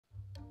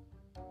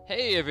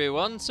Hey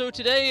everyone, so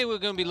today we're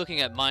going to be looking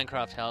at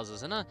Minecraft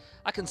houses, and I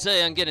can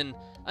say I'm getting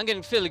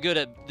fairly good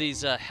at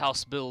these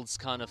house builds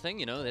kind of thing.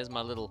 You know, there's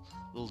my little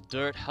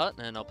dirt hut,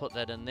 and I'll put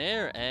that in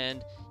there,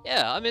 and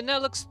yeah, I mean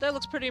that looks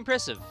pretty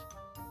impressive.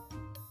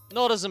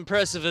 Not as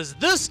impressive as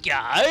this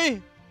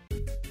guy.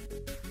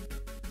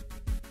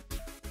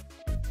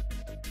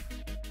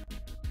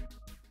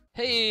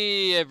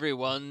 Hey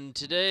everyone,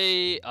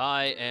 today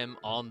I am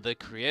on the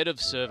creative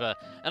server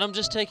and I'm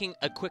just taking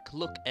a quick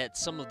look at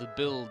some of the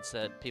builds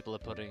that people are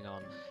putting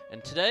on.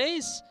 And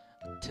today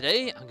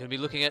I'm going to be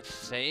looking at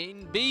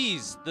Faneb,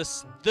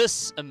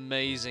 this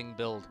amazing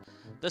build.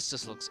 This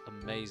just looks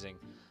amazing.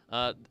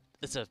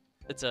 It's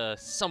a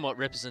somewhat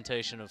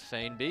representation of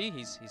Faneb.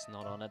 He's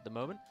not on at the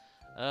moment.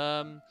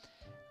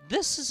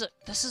 This is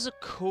a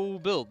cool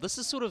build. This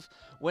is sort of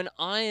when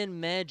I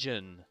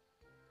imagine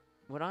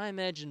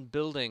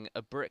building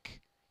a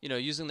brick, you know,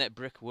 using that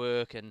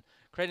brickwork and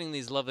creating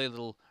these lovely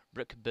little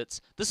brick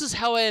bits, this is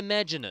how I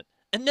imagine it.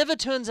 It never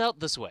turns out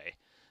this way.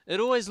 It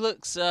always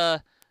looks,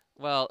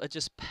 well, it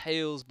just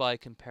pales by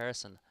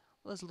comparison.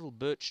 All those little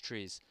birch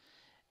trees.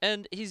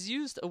 And he's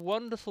used a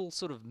wonderful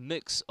sort of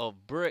mix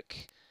of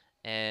brick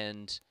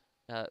and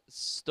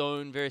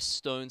stone, various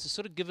stones, to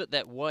sort of give it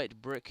that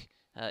white brick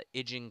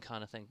edging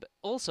kind of thing. But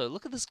also,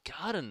 look at this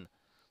garden.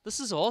 This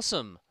is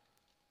awesome.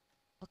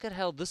 Look at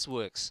how this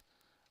works.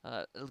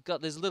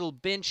 Got these little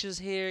benches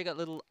here. Got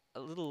little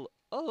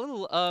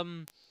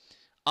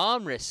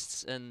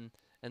armrests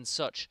and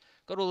such.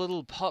 Got all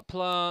little pot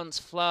plants,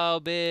 flower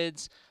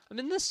beds. I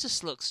mean, this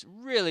just looks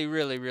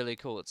really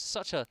cool. It's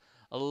such a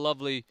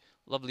lovely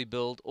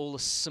build. All the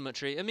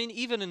symmetry. I mean,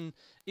 even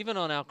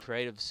on our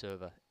creative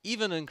server,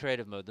 even in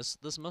creative mode,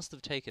 this must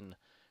have taken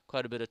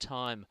quite a bit of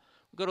time.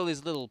 We've got all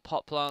these little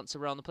pot plants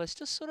around the place,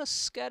 just sort of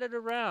scattered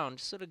around.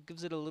 Just sort of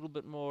gives it a little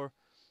bit more.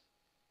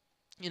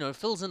 You know,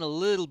 fills in a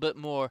little bit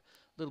more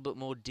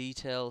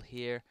detail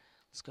here.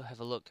 Let's go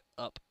have a look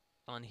up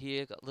on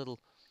here. Got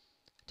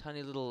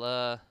tiny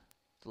little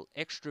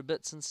extra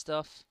bits and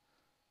stuff.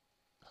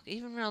 Look,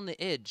 even around the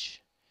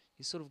edge,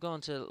 he's sort of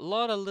gone to a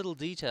lot of little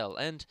detail.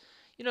 And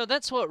you know,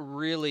 that's what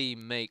really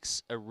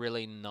makes a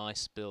really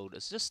nice build.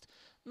 It's just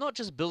not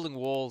just building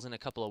walls and a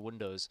couple of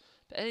windows,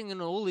 but adding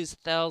in all these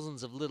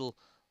thousands of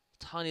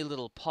tiny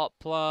little pot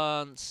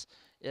plants.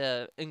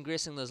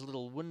 Ingressing those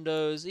little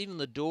windows, even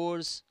the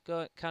doors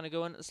kind of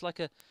go in. It's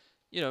like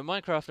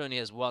Minecraft only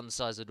has one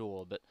size of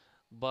door, but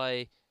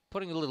by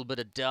putting a little bit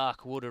of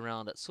dark wood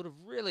around it, sort of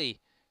really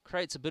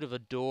creates a bit of a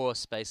door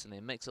space in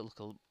there, makes it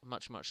look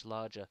much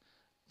larger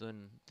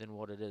than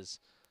what it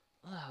is.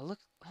 Look,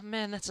 oh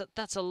man,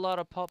 that's a lot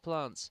of pot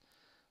plants.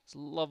 It's a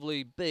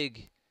lovely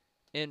big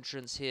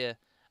entrance here,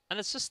 and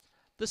this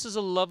is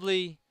a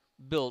lovely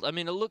build. I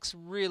mean, it looks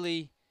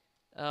really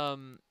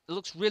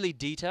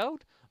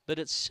detailed. But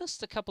it's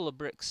just a couple of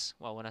bricks.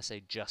 Well, when I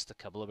say just a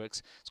couple of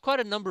bricks, it's quite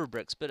a number of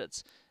bricks, but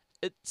it's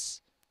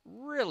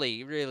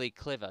really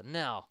clever.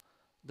 Now,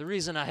 the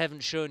reason I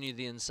haven't shown you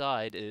the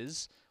inside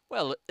is,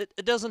 well,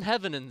 it doesn't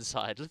have an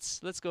inside.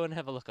 Let's go and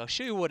have a look. I'll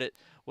show you what it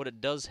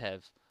does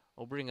have.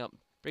 I'll bring up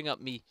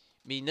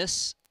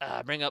me-ness.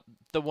 Bring up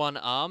the one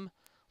arm.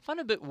 I find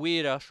it a bit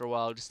weird after a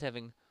while just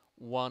having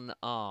one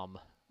arm.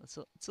 It's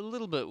a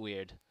little bit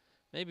weird.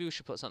 Maybe we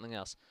should put something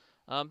else.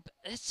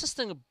 It's just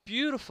a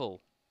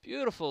beautiful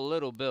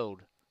little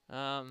build.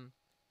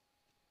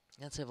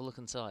 Let's have a look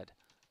inside.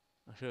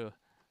 I'll show you.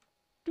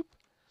 Doop.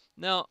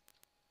 Now,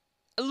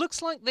 it looks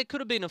like there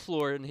could have been a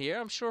floor in here.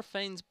 I'm sure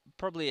Fane's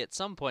probably at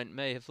some point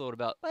may have thought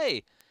about,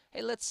 hey,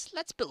 let's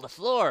build a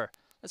floor.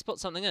 Let's put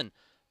something in.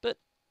 But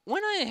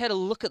when I had a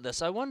look at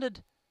this, I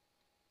wondered,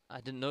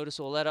 I didn't notice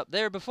all that up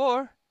there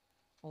before.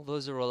 Oh,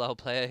 those are all our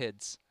player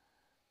heads.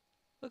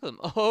 Look at them.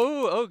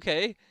 Oh,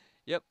 okay.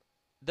 Yep.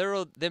 They're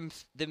all them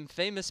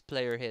famous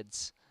player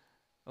heads.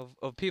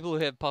 Of people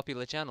who have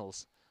popular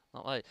channels.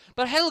 Not like,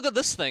 but I had a look at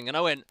this thing and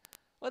I went,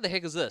 what the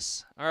heck is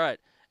this? Alright.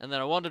 And then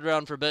I wandered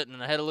around for a bit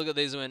and I had a look at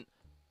these and went,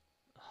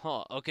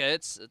 huh, okay,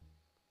 it's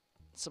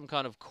some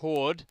kind of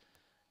cord.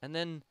 And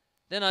then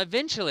I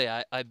eventually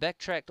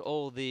backtracked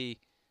all the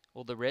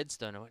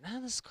redstone. I went, no,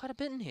 there's quite a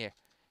bit in here.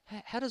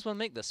 How does one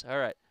make this?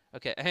 Alright.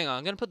 Okay, hang on,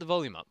 I'm gonna put the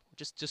volume up.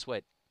 Just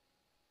wait.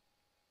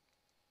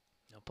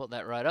 I'll put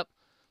that right up.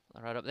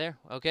 Right up there.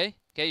 Okay,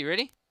 you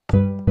ready?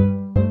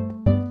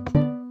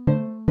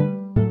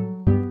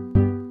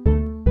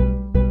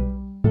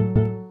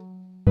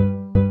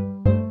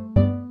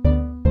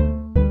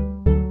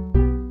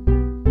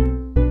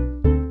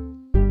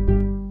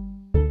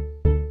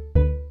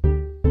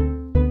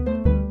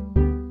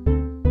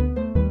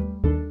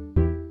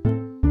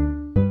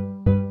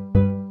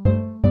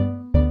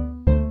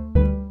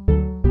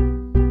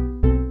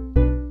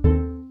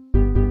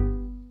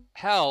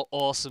 How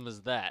awesome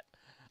is that?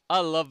 I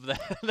love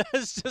that.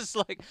 That's just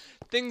like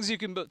things you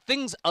can build,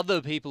 things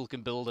other people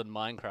can build in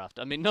Minecraft.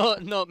 I mean,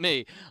 not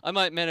me. I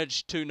might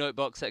manage 2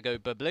 notebooks that go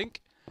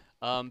blink,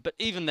 but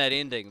even that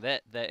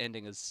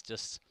ending is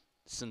just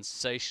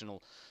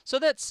sensational. So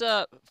that's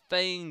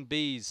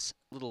Faneb's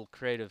little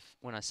creative.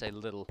 When I say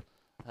little,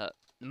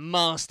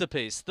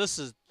 masterpiece. This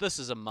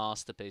is a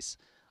masterpiece.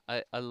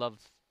 I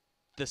love.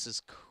 This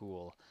is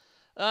cool.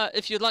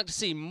 If you'd like to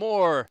see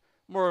more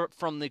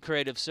from the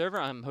creative server,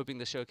 I'm hoping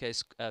to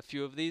showcase a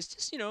few of these.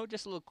 Just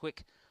just a little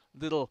quick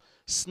little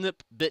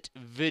snip bit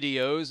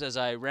videos as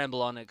I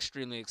ramble on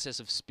extremely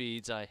excessive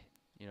speeds. I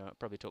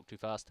probably talk too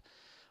fast.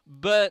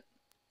 But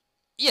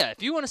yeah,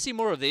 if you want to see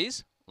more of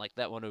these, like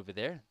that one over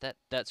there,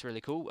 that's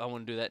really cool. I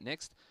want to do that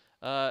next.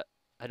 I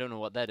don't know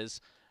what that is.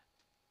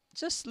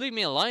 Just leave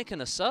me a like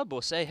and a sub,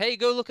 or say, hey,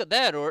 go look at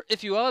that. Or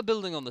if you are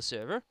building on the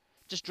server,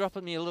 just drop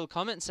me a little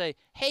comment and say,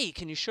 hey,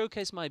 can you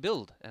showcase my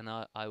build? And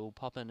I will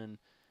pop in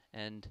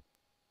and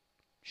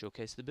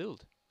showcase the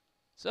build.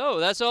 So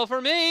that's all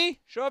for me.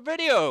 Short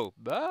video.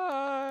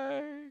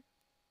 Bye.